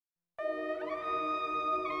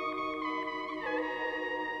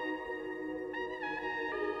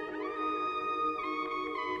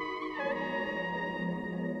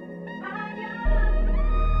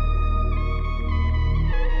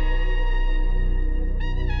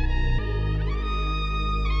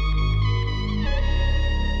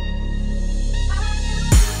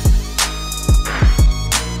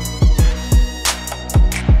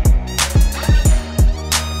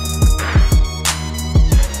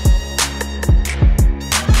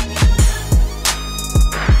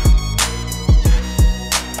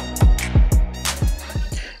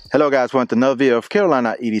Hello guys, welcome to another video of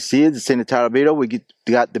Carolina EDC. This is in the title video.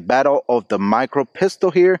 Got the battle of the micro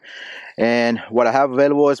pistol here, and what I have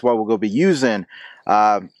available is what we're going to be using.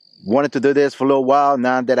 Wanted to do this for a little while.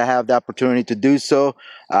 Now that I have the opportunity to do so,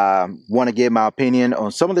 want to give my opinion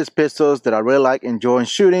on some of these pistols that I really like enjoying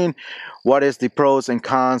shooting. What is the pros and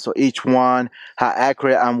cons of each one, how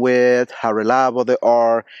accurate I'm with, how reliable they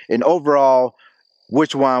are, and overall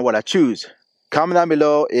which one would I choose. Comment down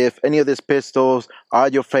below if any of these pistols are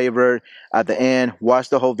your favorite. At the end, watch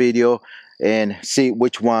the whole video and see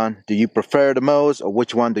which one do you prefer the most, or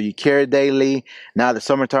which one do you carry daily. Now the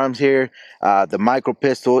summertime's here, the micro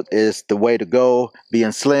pistol is the way to go,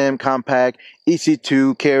 being slim, compact, easy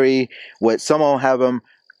to carry. With some of them have them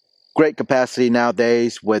great capacity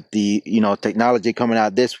nowadays with the technology coming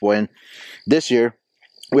out this year.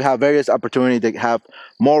 We have various opportunities to have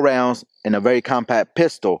more rounds in a very compact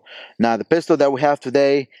pistol. Now the pistol that we have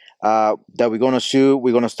today that we're going to shoot,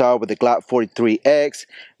 we're going to start with the Glock 43X,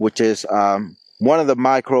 which is one of the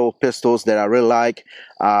micro pistols that I really like.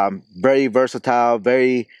 Very versatile,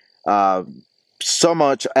 very so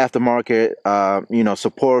much aftermarket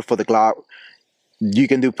support for the Glock. You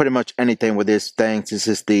can do pretty much anything with this thing. This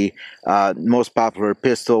is the most popular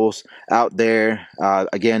pistols out there.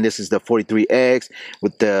 Again, this is the 43X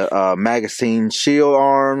with the magazine shield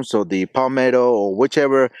arms, or the palmetto, or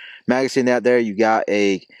whichever magazine out there. You got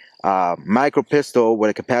a micro pistol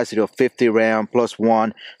with a capacity of 50 round plus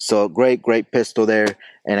one. So great pistol there.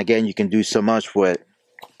 And again, you can do so much with it.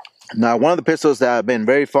 Now, one of the pistols that I've been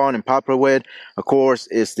very fond and popular with, of course,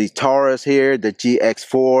 is the Taurus here, the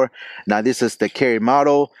GX4. Now, this is the carry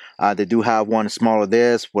model. They do have one smaller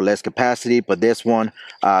this with less capacity, but this one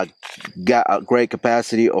got a great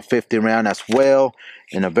capacity of 50 round as well,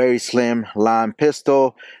 in a very slim line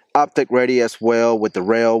pistol. Optic ready as well with the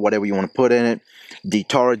rail, whatever you want to put in it. The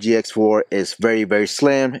Taurus GX4 is very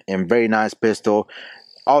slim and very nice pistol.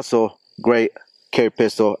 Also, great carry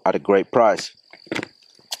pistol at a great price.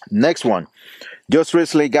 Next one, just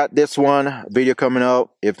recently got this one, video coming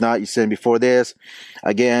up. If not, you seen before this.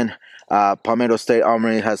 Again, Palmetto State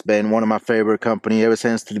Armory has been one of my favorite company ever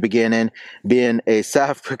since the beginning. Being a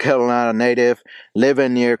South Carolina native,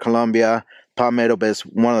 living near Columbia, Palmetto is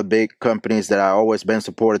one of the big companies that I've always been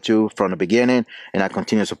supported to from the beginning, and I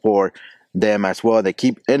continue to support them as well. They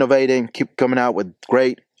keep innovating, keep coming out with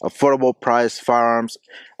great affordable price firearms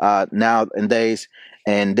nowadays,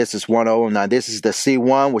 and this is one of them. Now this is the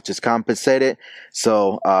C1, which is compensated,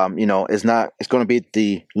 so it's going to be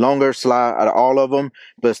the longer slide out of all of them,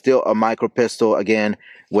 but still a micro pistol, again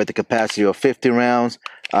with the capacity of 50 rounds.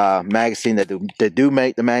 Magazine that they do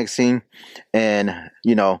make the magazine, and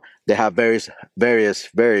they have various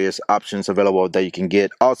options available that you can get.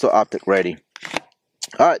 Also optic ready.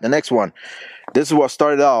 All right, the next one. This is what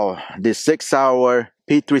started off, the 6-hour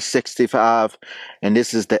P365, and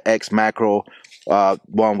this is the X macro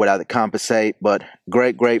one without the compensate, but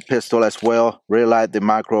great pistol as well. Really like the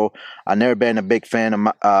macro. I've never been a big fan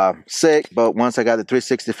of SIG, but once I got the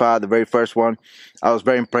 365, the very first one, I was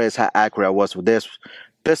very impressed how accurate I was with this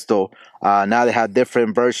pistol. Now they have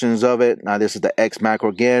different versions of it. Now this is the X macro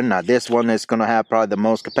again. Now this one is going to have probably the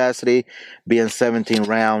most capacity, being 17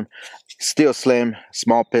 round. Still slim,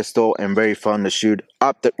 small pistol, and very fun to shoot.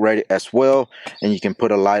 Optic ready as well, and you can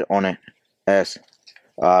put a light on it as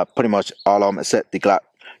pretty much all of them except the Glock,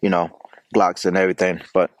 Glocks and everything.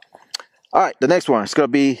 But all right, the next one is going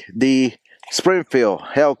to be the Springfield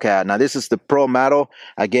Hellcat. Now this is the Pro model.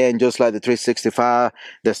 Again, just like the 365,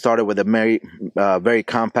 they started with a very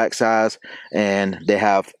compact size, and they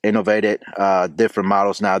have innovated different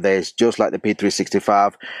models nowadays, just like the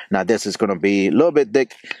P365. Now this is going to be a little bit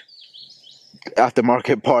thick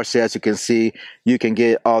aftermarket parts here. As you can see, you can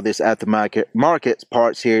get all this aftermarket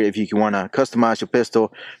parts here if you want to customize your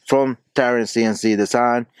pistol from Terran CNC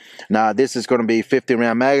Design. Now this is going to be 50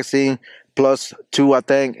 round magazine plus 2, I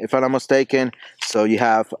think, if I'm not mistaken. So you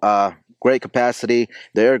have great capacity,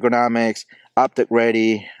 the ergonomics, optic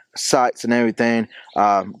ready, sights and everything.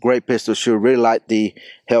 Great pistol shoot. Really like the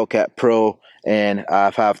Hellcat Pro, and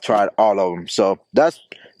I've tried all of them. So that's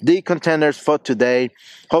the contenders for today.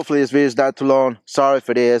 Hopefully this video is not too long. Sorry if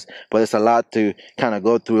it is, but it's a lot to kind of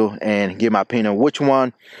go through and give my opinion which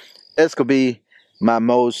one is going to be my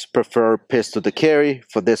most preferred pistol to carry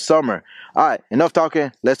for this summer. All right, enough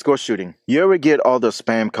talking, let's go shooting. You ever get all the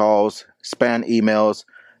spam calls, spam emails,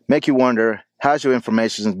 make you wonder how's your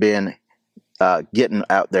information been getting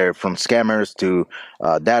out there, from scammers to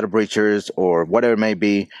data breachers or whatever it may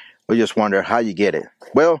be? We just wonder how you get it.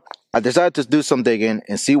 Well, I decided to do some digging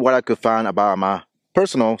and see what I could find about my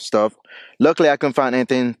personal stuff. Luckily, I couldn't find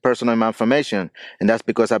anything personal in my information, and that's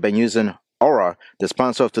because I've been using Aura, the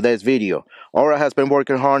sponsor of today's video. Aura has been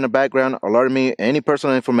working hard in the background, alerting me any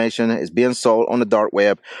personal information is being sold on the dark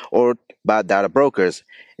web or by data brokers,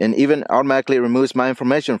 and even automatically removes my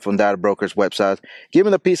information from data brokers' websites,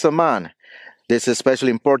 giving me peace of mind. This is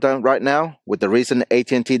especially important right now with the recent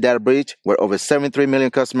AT&T data breach, where over 73 million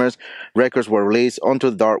customers' records were released onto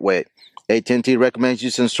the dark web. AT&T recommends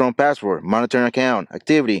using strong password, monitoring account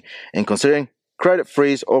activity, and considering credit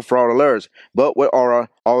freeze or fraud alerts. But with Aura,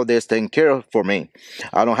 all of this taken care of for me.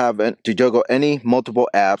 I don't have to juggle any multiple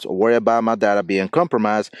apps or worry about my data being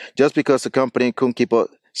compromised just because the company couldn't keep it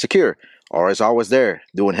secure. Aura is always there,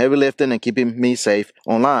 doing heavy lifting and keeping me safe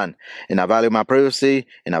online. And I value my privacy,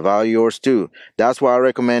 and I value yours too. That's why I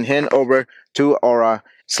recommend heading over to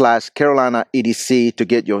Aura/CarolinaEDC to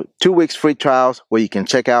get your 2 weeks free trials where you can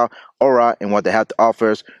check out Aura and what they have to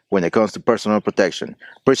offer when it comes to personal protection.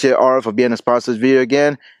 Appreciate Aura for being a sponsor of this video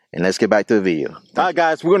again, and let's get back to the video. Alright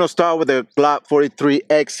guys, we're going to start with the Glock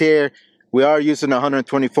 43X here. We are using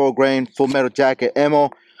 124 grain full metal jacket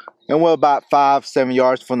ammo, and we're about 5-7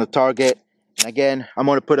 yards from the target. And again, I'm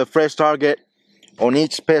going to put a fresh target on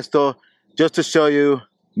each pistol just to show you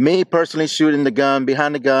me personally shooting the gun,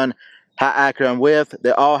 behind the gun, how accurate I'm with.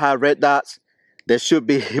 They all have red dots. They should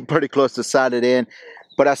be pretty close to sighted in,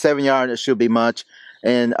 but at 7 yards it should be much.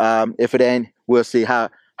 And if it ain't, we'll see how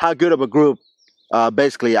good of a group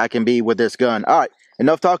basically I can be with this gun. All right,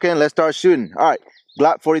 enough talking, let's start shooting. All right,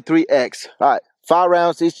 Glock 43X. All right, 5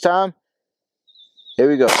 rounds each time. Here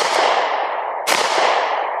we go.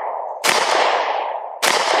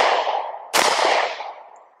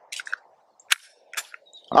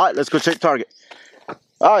 All right, let's go check target.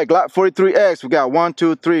 All right, Glock 43X. We got 1,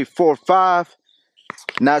 2, 3, 4, 5.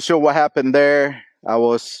 Not sure what happened there. I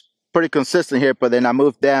was pretty consistent here, but then I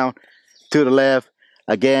moved down to the left.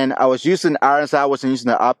 Again, I was using irons. I wasn't using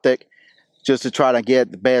the optic just to try to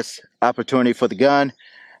get the best opportunity for the gun.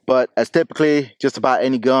 But as typically just about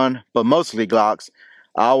any gun, but mostly Glocks,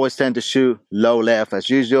 I always tend to shoot low left as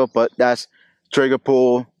usual. But that's trigger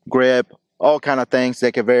pull, grip, all kind of things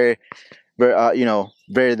that can vary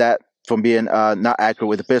that from being not accurate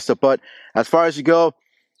with the pistol. But as far as you go,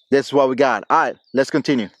 this is what we got. All right, let's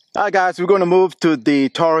continue. All right, guys, we're going to move to the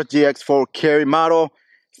Taurus GX4 carry model,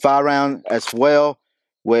 5 round as well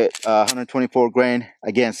with 124 grain.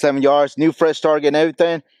 Again, 7 yards, new fresh target and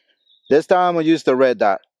everything. This time we'll use the red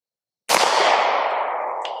dot.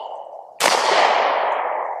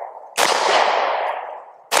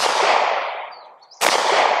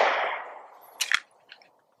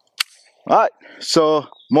 All right, so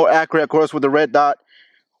more accurate, of course, with the red dot,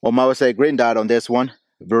 or I would say green dot on this one,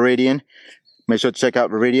 Viridian. Make sure to check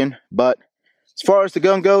out Viridian. But as far as the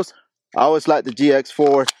gun goes, I always like the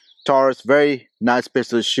GX4 Taurus. Very nice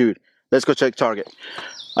pistol to shoot. Let's go check target.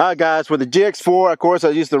 All right, guys, with the GX4, of course,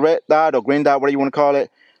 I use the red dot or green dot, whatever you want to call it.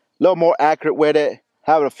 A little more accurate with it.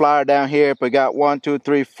 Have a flyer down here, but got 1, 2,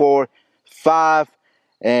 3, 4, 5.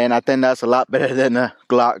 And I think that's a lot better than the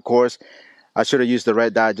Glock, of course. I should have used the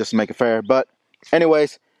red dot just to make it fair. But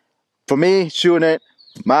anyways, for me, shooting it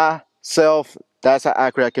myself, that's how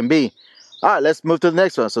accurate I can be. All right, let's move to the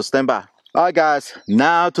next one, so stand by. All right, guys,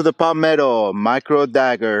 now to the Palmetto Micro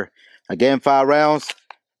Dagger. Again, 5 rounds,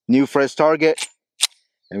 new fresh target,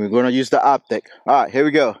 and we're going to use the optic. All right, here we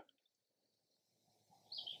go.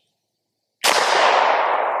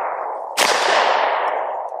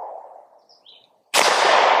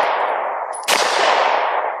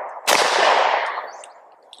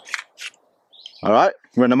 All right,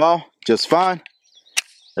 run them all just fine.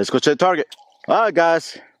 Let's go check target. All right,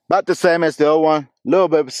 guys, about the same as the old one. A little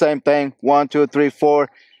bit of the same thing. 1, 2, 3, 4.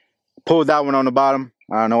 Pull that one on the bottom.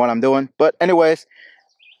 I don't know what I'm doing. But anyways,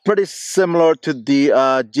 pretty similar to the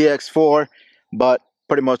GX4, but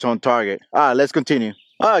pretty much on target. All right, let's continue.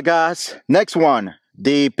 All right, guys, next one.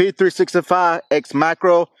 The P365X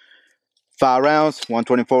Macro. 5 rounds,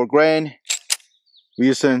 124 grain. We're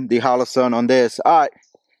using the Hollow Sun on this. All right,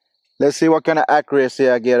 let's see what kind of accuracy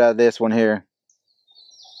I get out of this one here.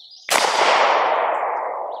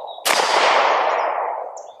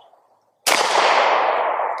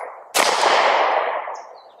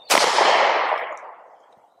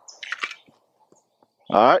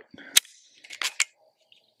 All right,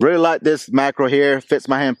 really like this macro here. Fits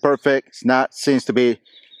my hand perfect. It's not, seems to be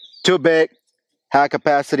too big. High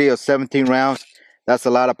capacity of 17 rounds. That's a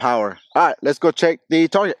lot of power. All right, let's go check the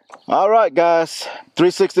target. All right, guys,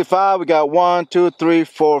 365. We got 1, 2, 3,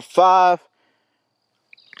 4, 5.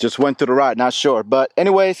 Just went to the right, not sure. But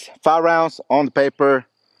anyways, 5 rounds on the paper.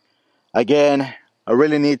 Again, I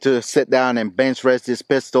really need to sit down and bench rest these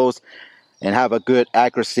pistols and have a good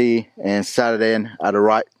accuracy and set it in at the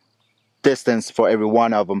right distance for every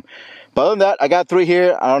one of them. But other than that, I got 3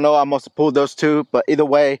 here. I don't know, I must have pulled those 2, but either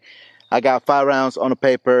way, I got 5 rounds on the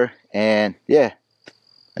paper. And yeah,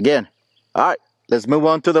 again, all right, let's move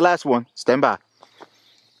on to the last one. Stand by.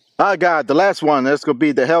 All right, guys, the last one, that's gonna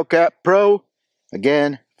be the Hellcat Pro.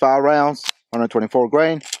 Again, 5 rounds, 124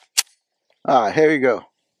 grain. All right, here you go.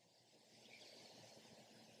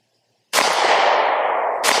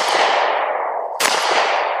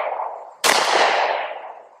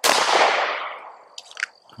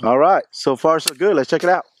 All right, so far so good. Let's check it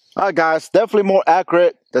out. All right, guys, definitely more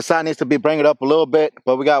accurate. The sight needs to be bring it up a little bit,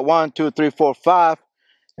 but we got 1, 2, 3, 4, 5,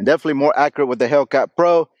 and definitely more accurate with the Hellcat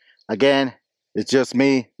Pro. Again, it's just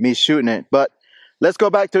me shooting it. But let's go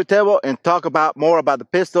back to the table and talk about more about the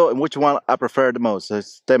pistol and which one I prefer the most. So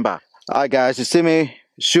stand by. All right, guys, you see me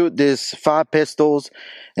shoot these 5 pistols,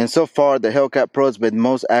 and so far the Hellcat Pro has been the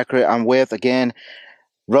most accurate I'm with. Again,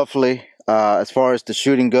 roughly as far as the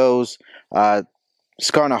shooting goes. It's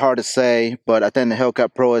kind of hard to say, but I think the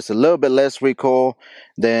Hellcat Pro is a little bit less recoil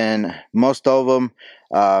than most of them.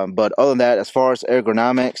 But other than that, as far as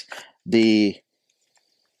ergonomics, the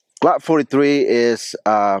Glock 43 is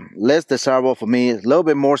less desirable for me. It's a little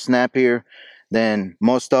bit more snappier than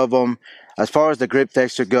most of them. As far as the grip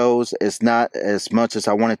texture goes, it's not as much as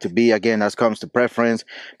I want it to be. Again, that comes to preference,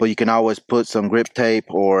 but you can always put some grip tape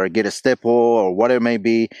or get a stipple or whatever it may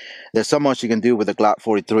be. There's so much you can do with the Glock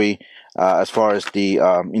 43 as far as the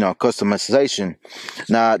customization.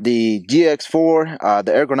 Now the GX4,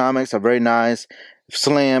 the ergonomics are very nice,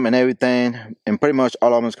 slim and everything, and pretty much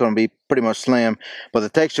all of them is going to be pretty much slim, but the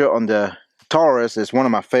texture on the Taurus is one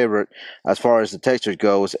of my favorite as far as the texture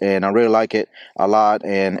goes, and I really like it a lot,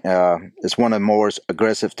 and it's one of the more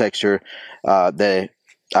aggressive texture that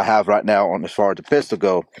I have right now on as far as the pistol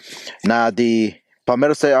go. Now the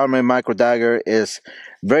Palmetto State Armory Micro Dagger is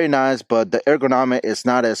very nice, but the ergonomic is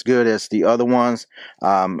not as good as the other ones.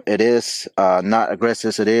 It is not aggressive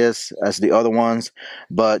as it is as the other ones,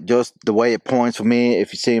 but just the way it points for me,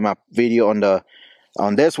 if you see my video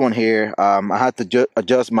on this one here, I had to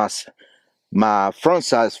adjust my front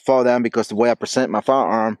sight fall down because the way I present my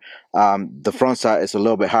firearm, the front sight is a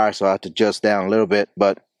little bit higher, so I have to adjust down a little bit.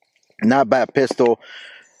 But not bad pistol.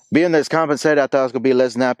 Being that it's compensated, I thought it was gonna be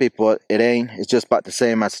less snappy, but it ain't. It's just about the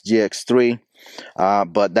same as the GX3.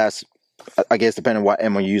 But that's, I guess, depending on what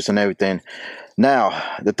ammo you use and everything. Now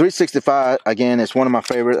the 365 again is one of my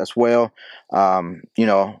favorites as well.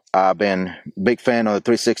 I've been a big fan of the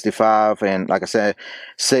 365, and like I said,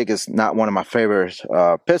 SIG is not one of my favorite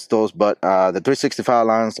pistols, but the 365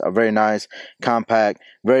 lines are very nice, compact,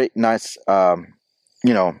 very nice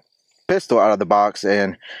pistol out of the box,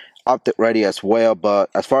 and optic ready as well.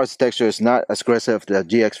 But as far as the texture, it's not as aggressive as the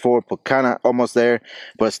GX4, but kind of almost there,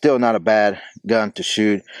 but it's still not a bad gun to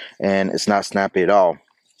shoot, and it's not snappy at all.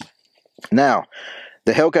 Now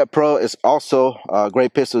the Hellcat Pro is also a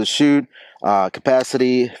great pistol to shoot.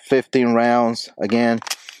 Capacity 15 rounds again,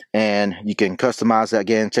 and you can customize it.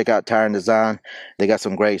 Again, check out Tire and Design, they got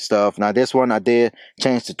some great stuff. Now this one I did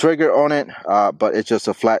change the trigger on it, but it's just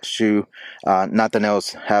a flat shoe, nothing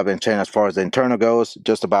else have been changed as far as the internal goes.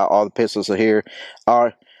 Just about all the pistols here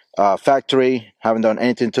are factory. Haven't done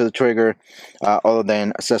anything to the trigger other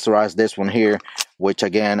than accessorize this one here, which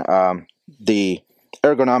again, the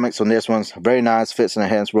ergonomics on this one's very nice, fits in the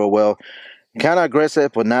hands real well. Kind of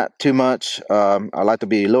aggressive, but not too much. I like to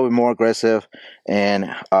be a little bit more aggressive,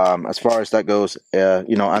 and as far as that goes,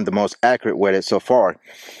 I'm the most accurate with it so far.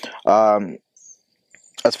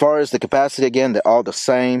 As far as the capacity, again, they're all the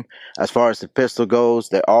same. As far as the pistol goes,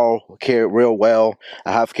 they all carry real well.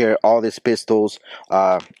 I have carried all these pistols.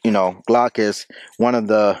 Glock is one of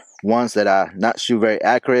the ones that I not shoot very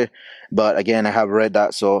accurate, but again, I have a red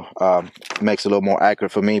dot, so it makes it a little more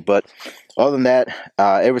accurate for me. But other than that,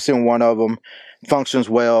 every single one of them functions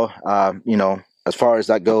well. As far as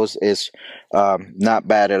that goes, is not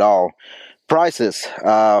bad at all. Prices,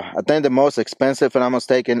 I think the most expensive, if I'm not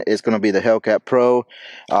mistaken, is going to be the Hellcat Pro.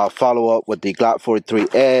 Follow up with the Glock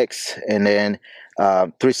 43X, and then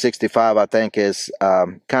 365 I think is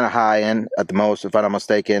kind of high end at the most, if I'm not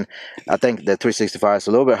mistaken. I think the 365 is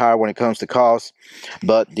a little bit higher when it comes to cost,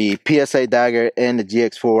 but the PSA Dagger and the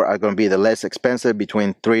GX4 are going to be the less expensive,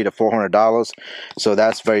 between $300 to $400. So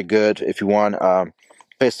that's very good if you want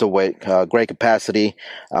pistol with great capacity.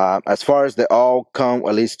 As far as they all come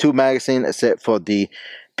at least 2 magazines, except for the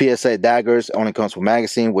PSA Daggers only comes with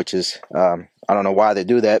magazine, which is I don't know why they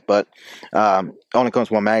do that, but only comes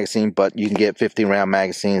with 1 magazine. But you can get 15 round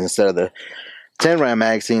magazines instead of the 10 round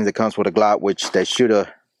magazines that comes with a Glock, which they should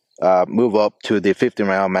move up to the 15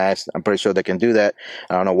 round mags. I'm pretty sure they can do that.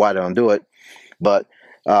 I don't know why they don't do it, but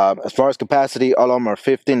As far as capacity, all of them are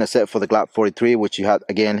 15 except for the Glock 43, which you have,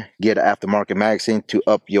 again, get an aftermarket magazine to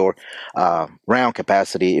up your round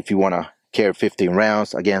capacity if you want to carry 15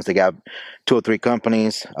 rounds. Again, they got 2 or 3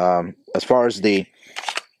 companies. As far as the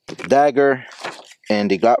dagger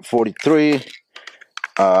and the Glock 43,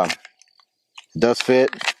 does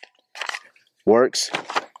fit, works.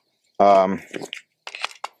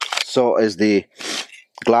 So is the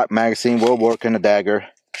Glock magazine, will work in the dagger.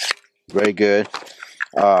 Very good.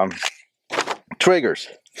 Triggers.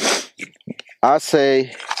 I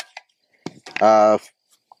say, as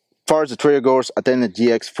far as the trigger goes, I think the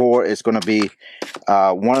GX4 is going to be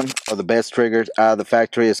one of the best triggers out of the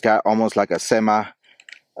factory. It's got almost like a semi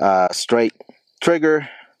straight trigger.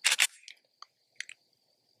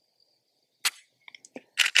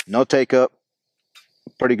 No take up.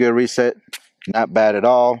 Pretty good reset. Not bad at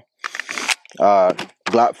all.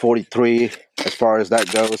 Glock 43, as far as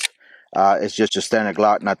that goes, it's just your standard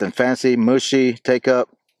Glock, nothing fancy. Mushy, take up,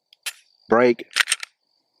 break,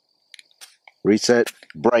 reset,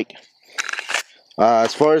 break.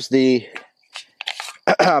 As far as the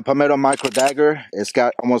Palmetto Micro Dagger, it's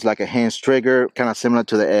got almost like a hinge trigger, kind of similar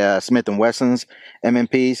to the Smith & Wesson's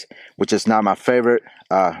MMPs, which is not my favorite.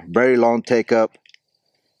 Very long take up,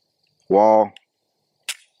 wall,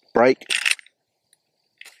 break,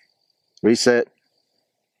 reset,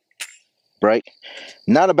 break.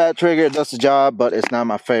 Not a bad trigger, it does the job, but it's not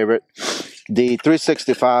my favorite. The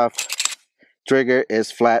 365 trigger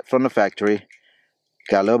is flat from the factory.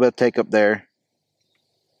 Got a little bit of take up there.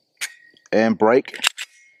 And break,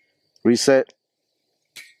 reset,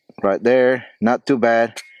 right there. Not too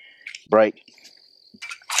bad. Break.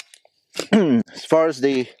 As far as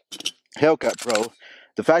the Hellcat Pro,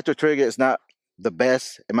 the factory trigger is not the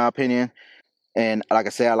best in my opinion. And like I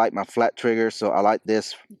say, I like my flat trigger, so I like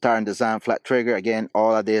this Tire Design flat trigger. Again,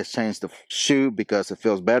 all I did is change the shoe because it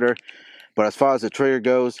feels better. But as far as the trigger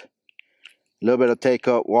goes, a little bit of take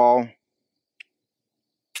up, wall.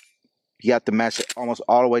 You have to match it almost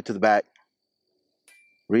all the way to the back.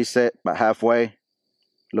 Reset about halfway. A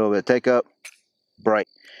little bit of take up, break.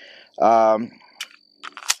 But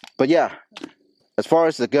yeah, as far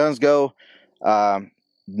as the guns go,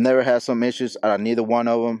 never had some issues out of neither one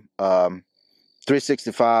of them.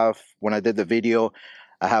 365, when I did the video,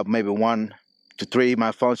 I have maybe 1 to 3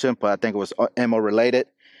 malfunction, but I think it was ammo related.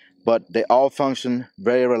 But they all function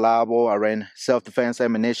very reliable. I ran self-defense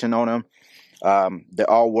ammunition on them. They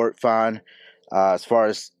all work fine as far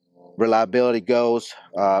as reliability goes.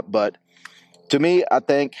 But to me, I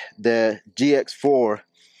think the GX4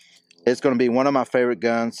 is going to be one of my favorite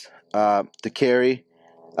guns to carry.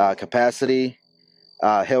 Capacity,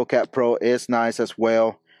 Hellcat Pro is nice as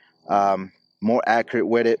well. More accurate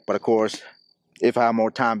with it, but of course, if I have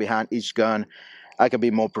more time behind each gun, I can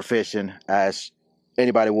be more proficient as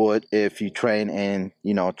anybody would if you train and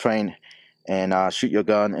shoot your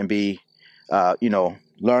gun and be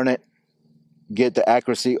learn it, get the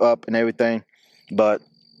accuracy up and everything. But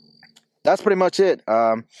that's pretty much it.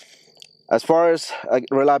 As far as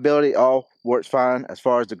reliability, all works fine. As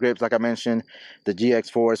far as the grips, like I mentioned, the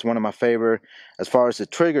GX4 is one of my favorite. As far as the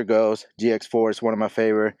trigger goes, GX4 is one of my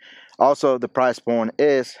favorite. Also, the price point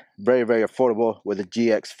is very, very affordable with the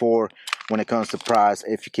GX4 when it comes to price.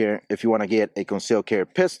 If you want to get a concealed carry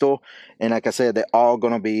pistol, and like I said, they're all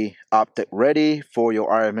gonna be optic ready for your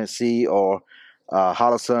RMSC or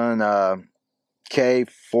Holosun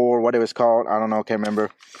K4, whatever it's called. I don't know, can't remember.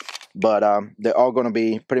 But they're all going to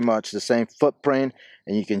be pretty much the same footprint,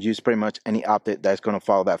 and you can use pretty much any optic that's going to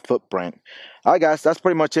follow that footprint. All right, guys, that's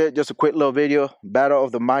pretty much it. Just a quick little video, battle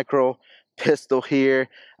of the micro pistol here.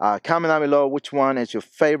 Comment down below which one is your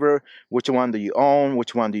favorite, which one do you own,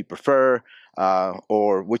 which one do you prefer,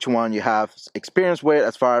 or which one you have experience with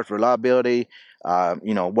as far as reliability,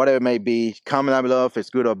 whatever it may be. Comment down below if it's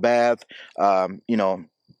good or bad.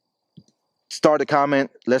 Start a comment,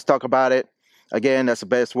 let's talk about it. Again, that's the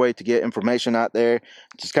best way to get information out there.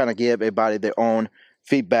 Just kind of give everybody their own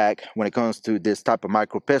feedback when it comes to this type of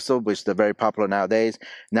micro pistol, which is very popular nowadays.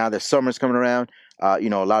 Now that summer's coming around, a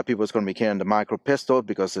lot of people is going to be carrying the micro pistol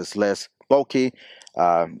because it's less bulky,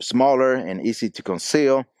 smaller, and easy to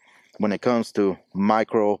conceal. When it comes to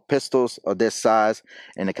micro pistols of this size,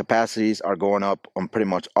 and the capacities are going up on pretty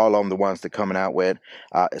much all of them, the ones they're coming out with,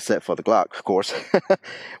 except for the Glock, of course,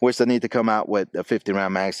 which they need to come out with the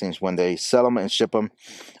 50-round magazines when they sell them and ship them.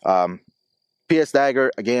 PS Dagger,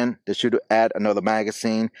 again, they should add another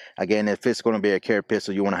magazine. Again, if it's going to be a carry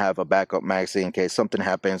pistol, you want to have a backup magazine in case something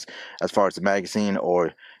happens as far as the magazine,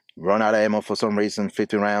 or run out of ammo for some reason.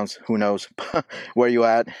 50 rounds, who knows where you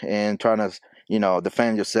at, and trying to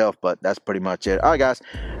defend yourself. But that's pretty much it. All right, guys,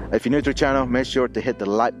 If you're new to the channel, make sure to hit the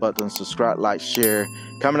like button, subscribe, like, share.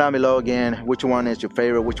 Comment down below again which one is your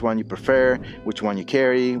favorite, which one you prefer, which one you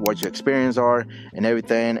carry, what your experience are, and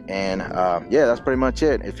everything. And yeah, that's pretty much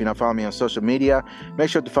it. If you're not following me on social media, make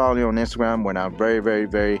sure to follow me on Instagram, when I'm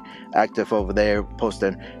very active over there,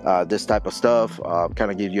 posting this type of stuff.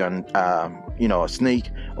 Kind of give you an a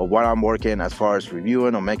sneak of what I'm working as far as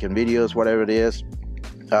reviewing or making videos, whatever it is.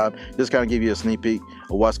 Just kind of give you a sneak peek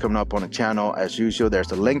of what's coming up on the channel. As usual,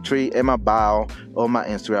 there's a link tree in my bio on my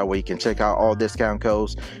Instagram where you can check out all discount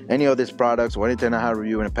codes, any of these products or anything I have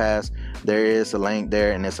reviewed in the past. There is a link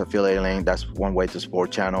there, and it's an affiliate link. That's one way to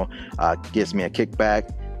support channel. Gives me a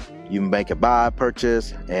kickback. You make a buy,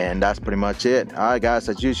 purchase, and that's pretty much it. All right, guys,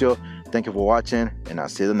 as usual, thank you for watching, and I'll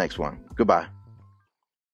see you the next one. Goodbye.